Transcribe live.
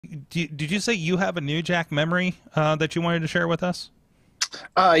Did you say you have a New Jack memory that you wanted to share with us?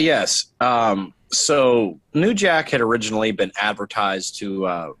 Yes. So New Jack had originally been advertised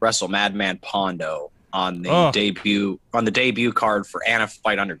to wrestle Madman Pondo on the Oh, debut card for Anna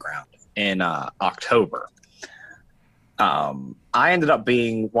Fight Underground in October. I ended up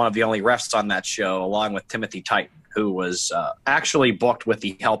being one of the only refs on that show, along with Timothy Titan, who was actually booked with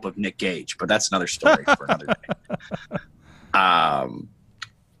the help of Nick Gage, but that's another story for another day.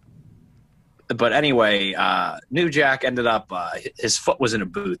 But anyway, New Jack ended up his foot was in a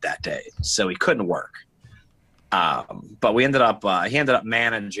boot that day, so he couldn't work. But he ended up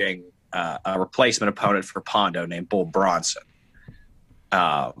managing a replacement opponent for Pondo named Bull Bronson.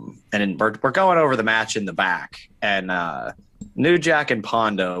 And we're going over the match in the back, and New Jack and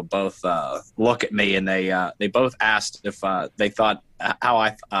Pondo both look at me, and they both asked if they thought how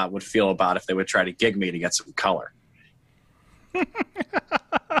I would feel about if they would try to gig me to get some color.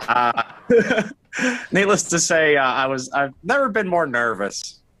 Needless to say, I've never been more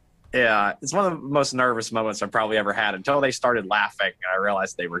nervous. Yeah, it's one of the most nervous moments I've probably ever had until they started laughing and I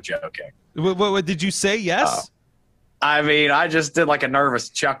realized they were joking. what did you say? Yes. I mean, I just did like a nervous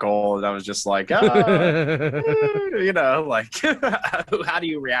chuckle, and I was just like, like, how do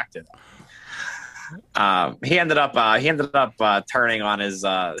you react to that? He ended up turning on his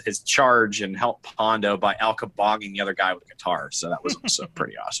charge and helped Pondo by alcobogging the other guy with a guitar. So that was also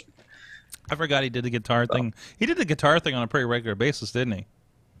pretty awesome. I forgot he did the guitar thing. He did the guitar thing on a pretty regular basis, didn't he?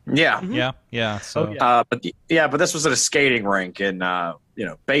 Yeah. Yeah. So, but this was at a skating rink in,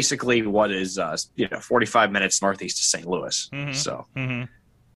 basically what is, 45 minutes northeast of St. Louis. So,